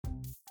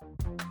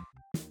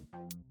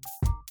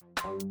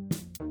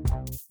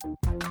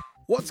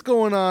What's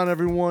going on,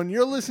 everyone?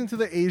 You're listening to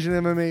the Asian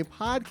MMA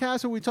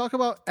podcast, where we talk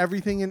about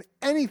everything and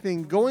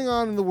anything going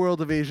on in the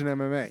world of Asian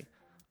MMA.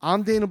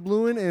 I'm Dana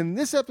Bluen, and in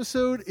this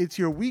episode, it's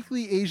your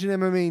weekly Asian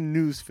MMA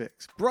news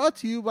fix, brought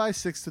to you by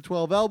 6 to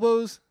 12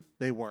 Elbows.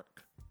 They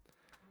work.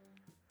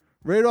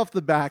 Right off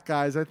the bat,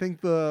 guys, I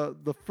think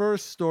the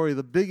first story,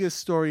 the biggest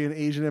story in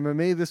Asian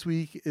MMA this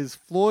week is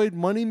Floyd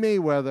Money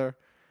Mayweather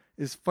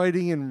is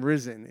fighting in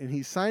Rizin, and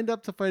he signed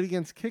up to fight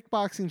against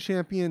kickboxing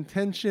champion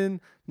Tenshin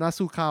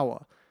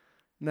Nasukawa.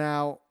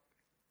 Now,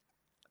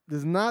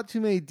 there's not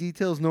too many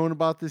details known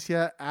about this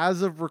yet.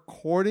 As of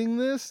recording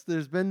this,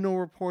 there's been no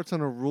reports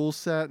on a rule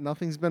set.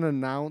 Nothing's been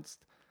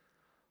announced.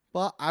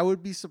 But I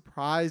would be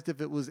surprised if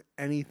it was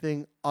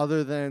anything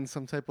other than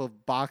some type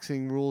of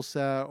boxing rule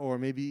set or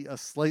maybe a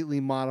slightly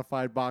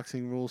modified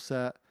boxing rule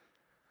set.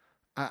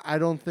 I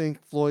don't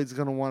think Floyd's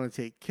going to want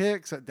to take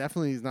kicks.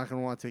 Definitely he's not going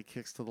to want to take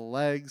kicks to the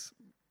legs.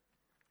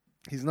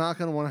 He's not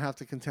going to want to have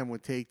to contend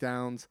with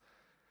takedowns.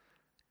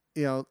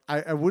 You know,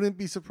 I wouldn't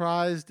be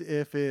surprised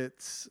if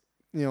it's,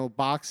 you know,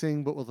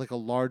 boxing, but with like a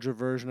larger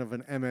version of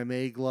an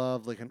MMA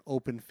glove, like an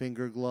open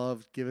finger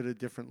glove, give it a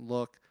different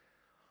look.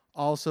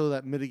 Also,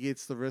 that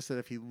mitigates the risk that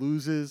if he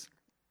loses,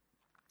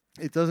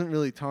 it doesn't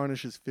really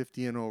tarnish his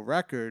 50-0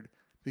 record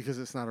because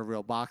it's not a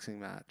real boxing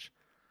match.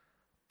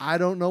 I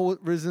don't know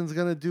what Rizin's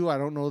going to do. I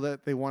don't know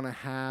that they want to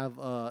have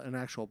an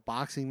actual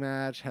boxing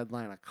match,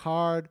 headline a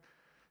card.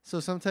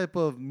 So some type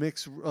of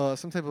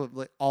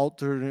like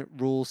alternate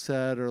rule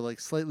set or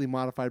like slightly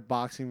modified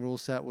boxing rule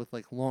set with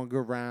like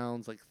longer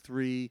rounds, like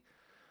 3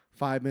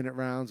 5-minute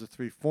rounds or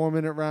 3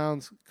 4-minute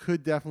rounds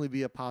could definitely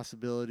be a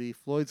possibility.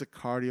 Floyd's a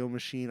cardio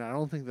machine. I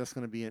don't think that's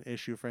going to be an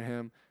issue for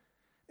him.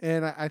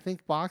 And I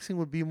think boxing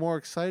would be more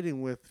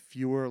exciting with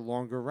fewer,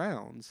 longer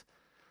rounds.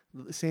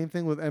 Same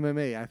thing with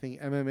MMA. I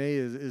think MMA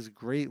is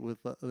great with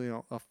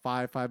a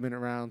 5-minute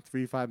round,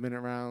 3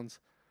 5-minute rounds.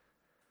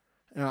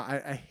 You know,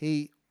 I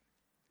hate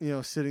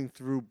sitting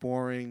through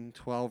boring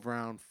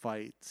 12-round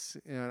fights.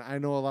 And I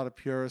know a lot of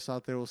purists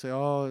out there will say,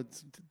 oh,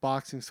 it's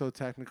boxing so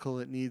technical,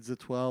 it needs the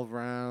 12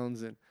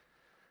 rounds. And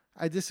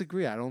I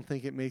disagree. I don't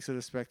think it makes it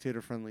a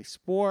spectator-friendly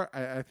sport.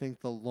 I think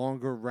the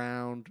longer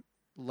round,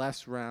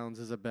 less rounds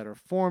is a better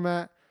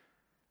format.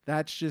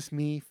 That's just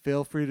me.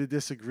 Feel free to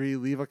disagree.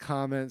 Leave a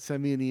comment.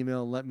 Send me an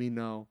email. Let me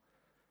know.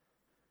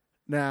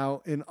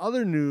 Now, in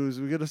other news,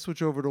 we're going to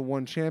switch over to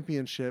ONE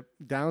Championship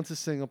down to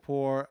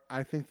Singapore.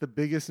 I think the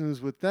biggest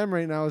news with them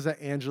right now is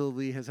that Angela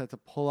Lee has had to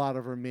pull out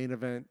of her main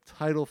event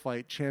title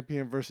fight,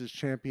 champion versus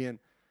champion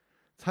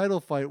title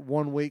fight,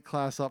 one weight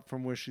class up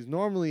from where she's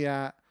normally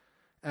at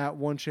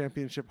ONE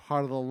Championship,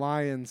 Heart of the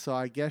Lion. So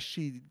I guess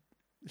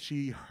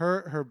she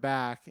hurt her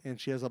back and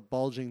she has a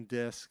bulging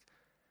disc.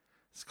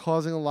 It's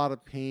causing a lot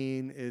of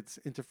pain. It's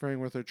interfering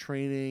with her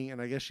training, and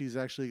I guess she's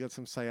actually got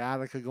some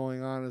sciatica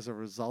going on as a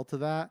result of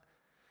that.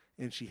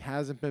 And she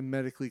hasn't been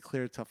medically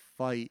cleared to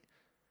fight.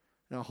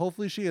 Now,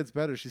 hopefully she gets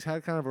better. She's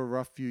had kind of a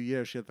rough few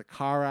years. She had the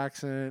car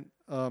accident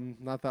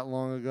not that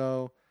long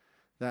ago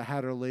that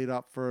had her laid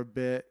up for a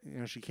bit.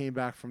 She came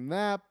back from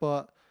that,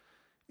 but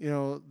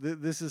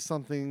this is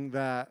something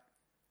that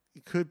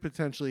could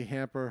potentially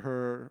hamper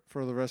her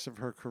for the rest of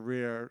her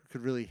career.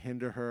 Could really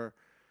hinder her.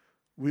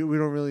 We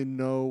don't really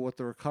know what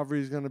the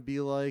recovery is going to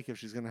be like, if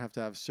she's going to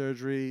have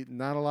surgery.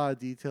 Not a lot of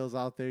details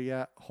out there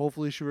yet.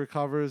 Hopefully she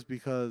recovers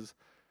because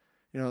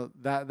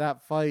that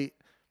fight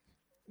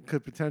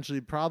could potentially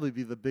probably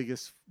be the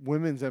biggest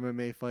women's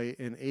MMA fight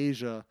in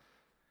Asia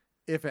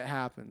if it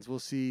happens. We'll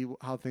see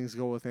how things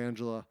go with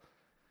Angela.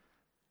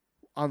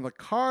 On the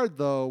card,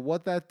 though,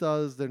 what that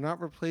does, they're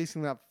not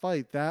replacing that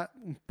fight. That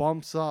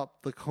bumps up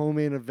the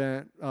co-main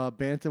event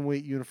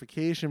bantamweight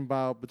unification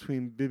bout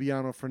between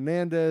Bibiano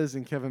Fernandez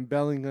and Kevin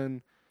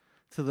Bellingham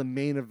to the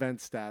main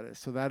event status.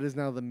 So that is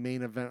now the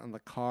main event on the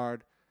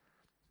card.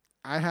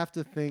 I have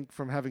to think,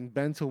 from having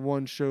been to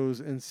ONE shows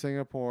in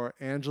Singapore,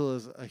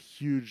 Angela's a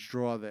huge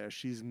draw there.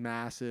 She's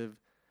massive.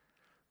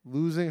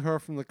 Losing her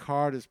from the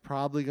card is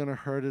probably going to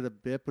hurt it a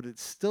bit, but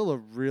it's still a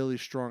really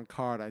strong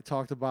card. I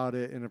talked about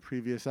it in a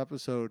previous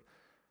episode.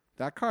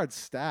 That card's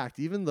stacked.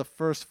 Even the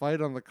first fight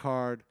on the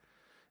card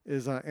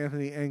is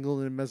Anthony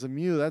Engle and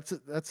Mezamiu.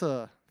 That's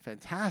a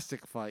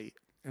fantastic fight,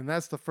 and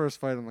that's the first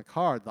fight on the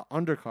card, the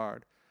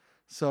undercard.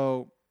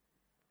 So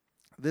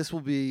this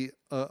will be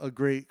a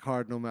great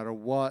card no matter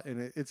what,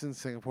 and it's in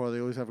Singapore. They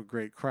always have a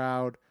great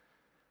crowd.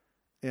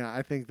 Yeah,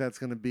 I think that's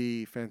going to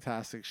be a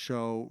fantastic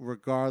show,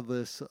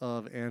 regardless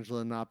of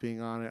Angela not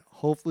being on it.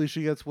 Hopefully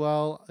she gets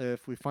well.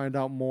 If we find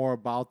out more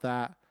about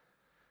that,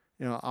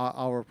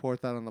 I'll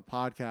report that on the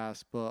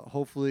podcast. But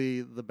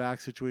hopefully the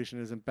back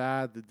situation isn't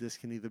bad. The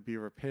disc can either be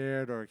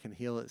repaired or it can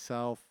heal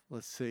itself.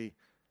 Let's see.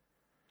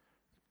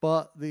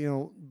 But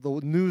the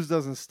news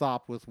doesn't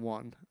stop with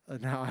ONE.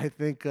 Now I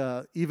think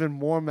even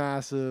more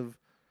massive,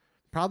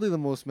 probably the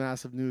most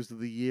massive news of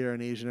the year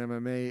in Asian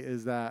MMA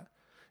is that,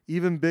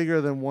 even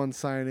bigger than ONE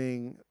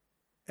signing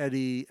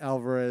Eddie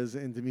Alvarez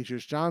and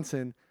Demetrius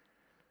Johnson,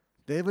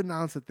 they've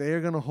announced that they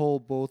are going to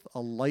hold both a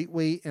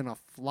lightweight and a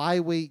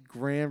flyweight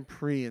Grand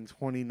Prix in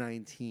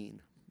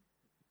 2019.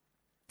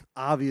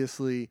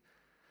 Obviously,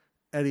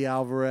 Eddie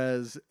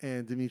Alvarez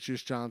and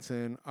Demetrius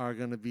Johnson are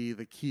going to be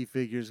the key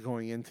figures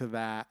going into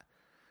that.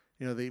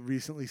 They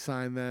recently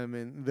signed them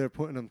and they're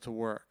putting them to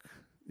work.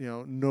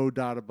 No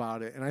doubt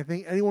about it. And I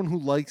think anyone who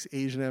likes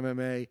Asian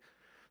MMA,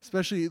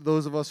 especially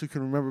those of us who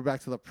can remember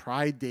back to the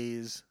Pride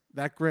days,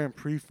 that Grand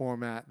Prix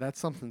format, that's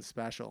something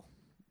special.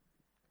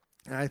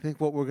 And I think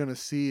what we're going to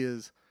see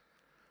is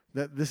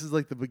that this is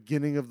like the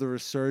beginning of the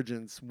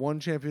resurgence. One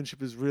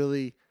Championship is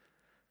really,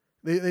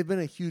 they've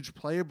been a huge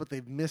player, but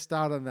they've missed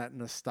out on that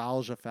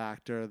nostalgia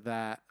factor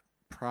that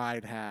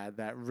Pride had,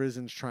 that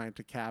Rizin's trying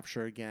to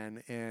capture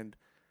again. And,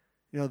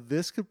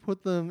 this could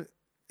put them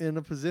in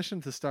a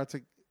position to start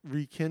to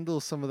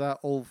rekindle some of that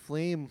old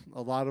flame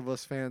a lot of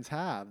us fans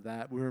have,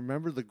 that we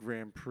remember the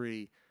Grand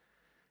Prix.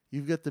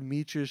 You've got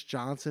Demetrius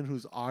Johnson,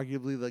 who's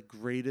arguably the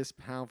greatest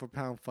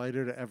pound-for-pound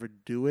fighter to ever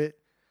do it,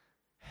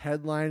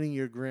 headlining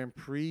your Grand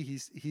Prix.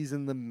 He's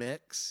in the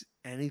mix.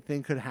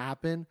 Anything could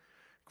happen.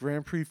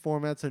 Grand Prix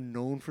formats are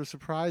known for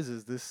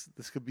surprises.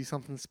 This could be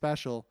something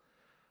special.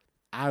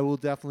 I will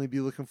definitely be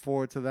looking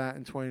forward to that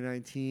in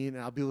 2019,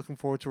 and I'll be looking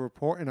forward to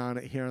reporting on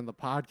it here on the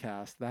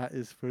podcast. That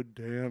is for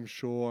damn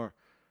sure.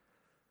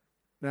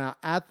 Now,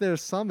 at their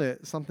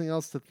summit, something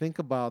else to think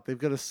about. They've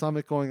got a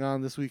summit going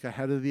on this week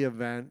ahead of the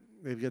event.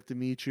 They've got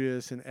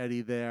Demetrius and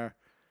Eddie there.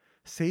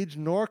 Sage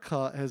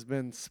Norcutt has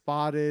been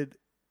spotted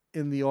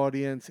in the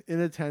audience, in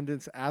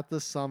attendance at the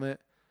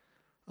summit.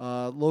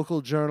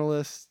 Local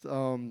journalist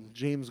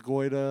James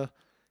Goida,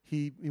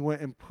 he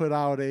went and put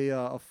out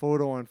a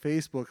photo on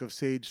Facebook of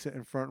Sage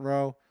sitting front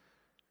row.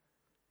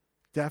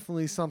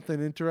 Definitely something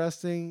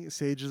interesting.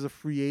 Sage is a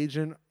free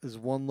agent. Is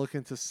one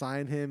looking to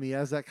sign him? He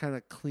has that kind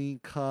of clean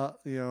cut,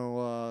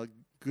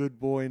 good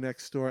boy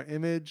next door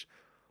image.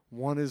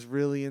 One is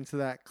really into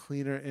that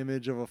cleaner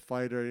image of a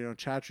fighter.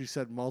 Chatri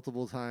said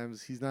multiple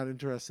times he's not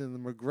interested in the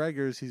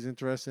McGregors. He's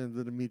interested in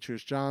the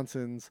Demetrius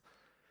Johnsons,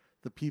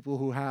 the people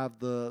who have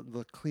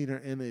the cleaner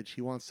image.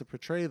 He wants to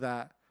portray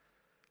that.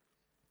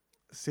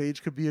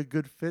 Sage could be a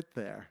good fit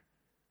there.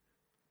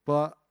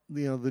 But,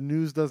 the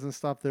news doesn't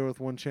stop there with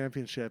One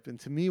Championship. And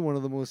to me, one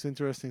of the most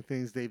interesting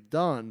things they've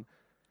done,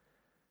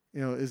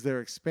 is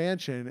their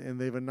expansion. And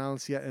they've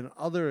announced yet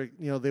another,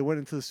 they went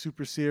into the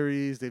Super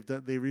Series.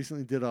 They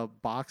recently did a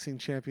boxing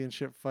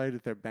championship fight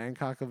at their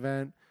Bangkok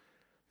event.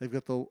 They've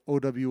got the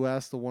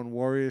OWS, the One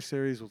Warrior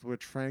Series with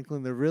Rich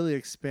Franklin. They're really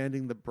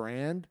expanding the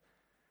brand.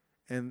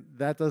 And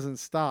that doesn't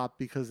stop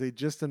because they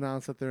just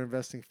announced that they're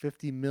investing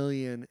 $50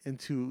 million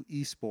into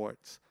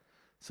esports.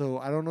 So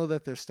I don't know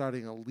that they're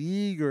starting a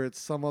league or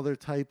it's some other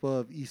type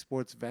of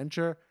esports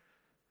venture,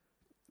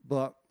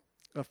 but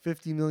a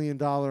 $50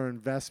 million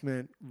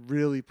investment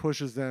really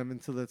pushes them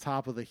into the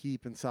top of the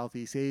heap in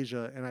Southeast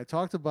Asia. And I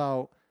talked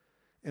about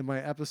in my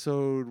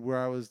episode where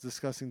I was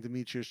discussing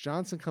Demetrius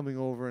Johnson coming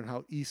over and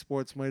how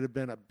esports might have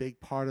been a big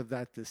part of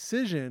that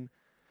decision,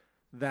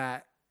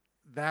 that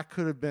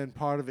could have been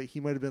part of it. He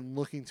might have been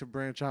looking to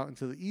branch out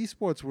into the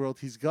esports world.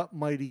 He's got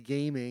Mighty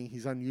Gaming.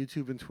 He's on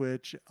YouTube and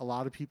Twitch. A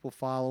lot of people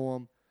follow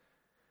him.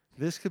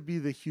 This could be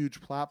the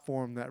huge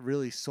platform that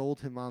really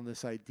sold him on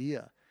this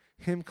idea.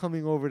 Him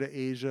coming over to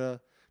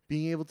Asia,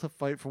 being able to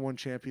fight for One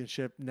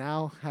Championship,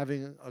 now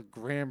having a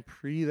Grand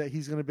Prix that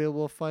he's going to be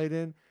able to fight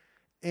in,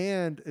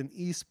 and an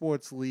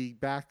esports league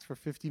backed for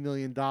 $50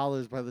 million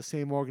by the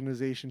same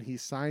organization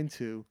he's signed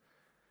to.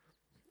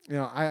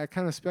 I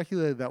kind of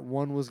speculated that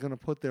One was going to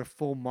put their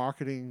full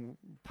marketing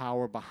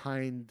power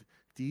behind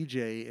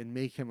DJ and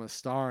make him a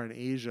star in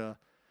Asia.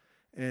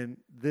 And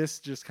this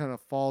just kind of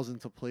falls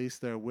into place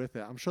there with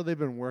it. I'm sure they've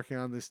been working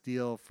on this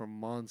deal for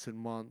months and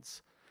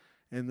months.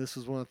 And this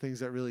was one of the things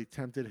that really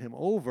tempted him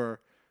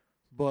over.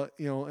 But,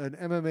 an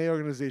MMA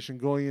organization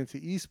going into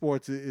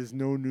esports is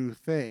no new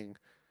thing.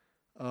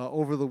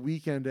 Over the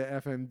weekend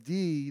at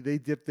FMD, they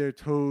dipped their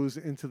toes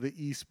into the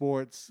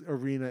esports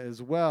arena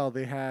as well.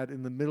 They had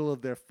in the middle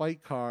of their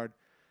fight card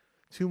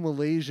 2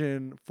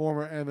 Malaysian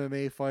former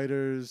MMA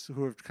fighters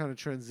who have kind of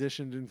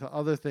transitioned into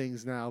other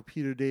things now.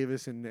 Peter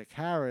Davis and Nick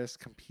Harris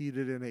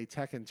competed in a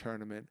Tekken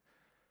tournament.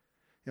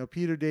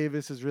 Peter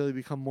Davis has really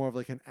become more of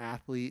like an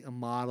athlete, a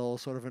model,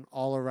 sort of an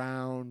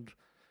all-around,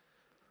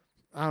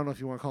 I don't know if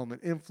you want to call him an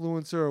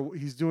influencer.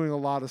 He's doing a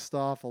lot of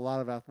stuff, a lot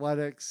of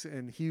athletics,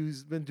 and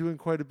he's been doing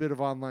quite a bit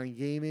of online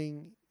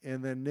gaming.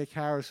 And then Nick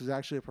Harris, who's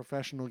actually a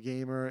professional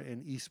gamer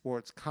and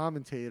esports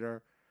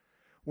commentator,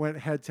 went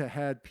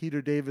head-to-head.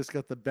 Peter Davis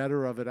got the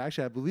better of it.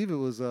 Actually, I believe it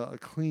was a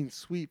clean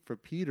sweep for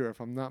Peter, if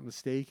I'm not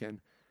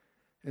mistaken.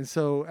 And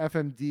so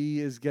FMD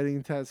is getting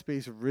into that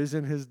space.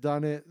 Rizin has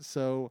done it.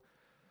 So,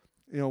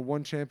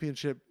 One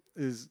Championship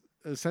is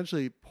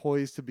essentially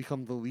poised to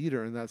become the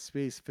leader in that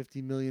space.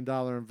 $50 million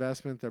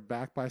investment. They're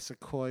backed by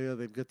Sequoia.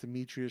 They've got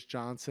Demetrius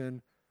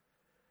Johnson.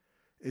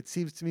 It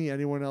seems to me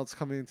anyone else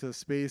coming into the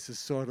space is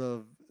sort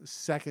of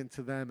second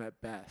to them at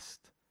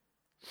best.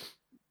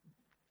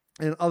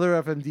 In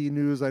other FMD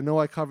news, I know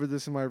I covered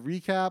this in my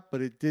recap,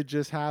 but it did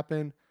just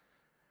happen.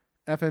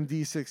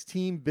 FMD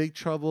 16, Big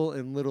Trouble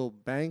in Little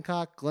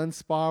Bangkok. Glenn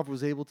Sparv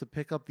was able to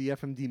pick up the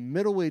FMD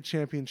Middleweight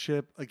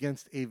Championship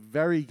against a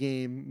very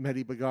game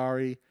Mehdi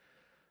Bagari.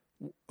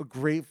 a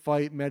great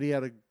fight. Mehdi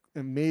had an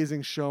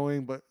amazing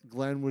showing, but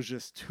Glenn was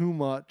just too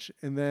much.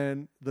 And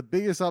then the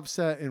biggest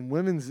upset in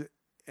women's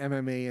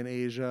MMA in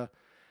Asia,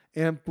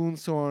 Amp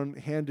Boonsorn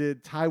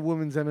handed Thai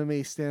women's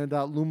MMA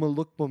standout Luma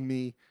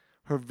Lukbami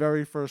her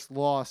very first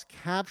loss,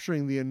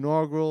 capturing the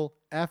inaugural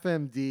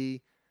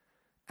FMD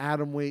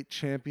Atomweight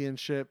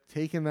Championship,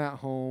 taking that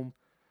home.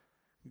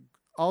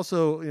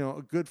 Also,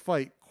 a good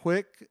fight,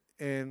 quick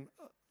and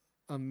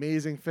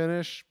amazing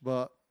finish,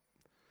 but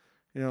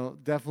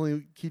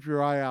definitely keep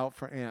your eye out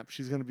for Amp.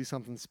 She's going to be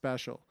something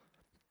special.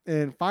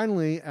 And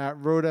finally, at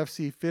Road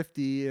FC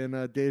 50 in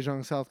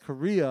Daejeon, South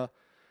Korea,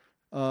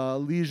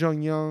 Lee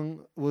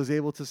Jong-young was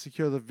able to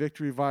secure the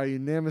victory via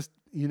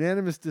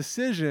unanimous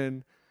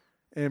decision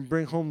and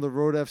bring home the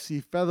Road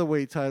FC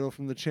featherweight title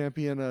from the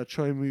champion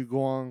Choi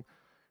Mu-gwang.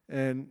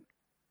 And,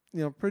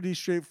 pretty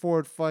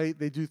straightforward fight.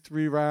 They do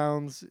 3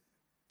 rounds. It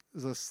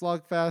was a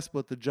slugfest,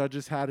 but the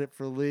judges had it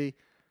for Lee.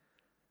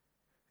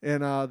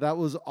 And that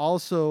was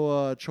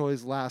also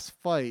Choi's last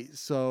fight.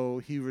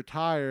 So he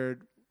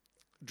retired,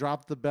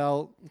 dropped the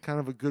belt,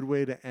 kind of a good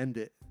way to end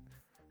it.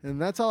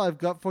 And that's all I've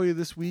got for you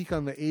this week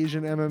on the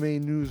Asian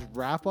MMA News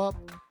Wrap-Up.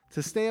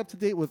 To stay up to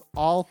date with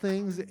all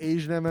things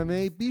Asian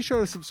MMA, be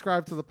sure to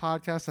subscribe to the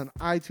podcast on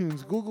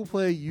iTunes, Google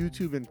Play,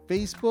 YouTube, and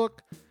Facebook.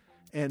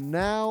 And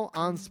now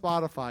on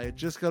Spotify. It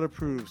just got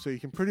approved, so you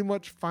can pretty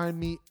much find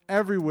me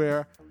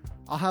everywhere.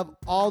 I'll have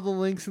all the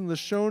links in the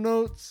show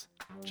notes.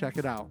 Check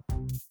it out.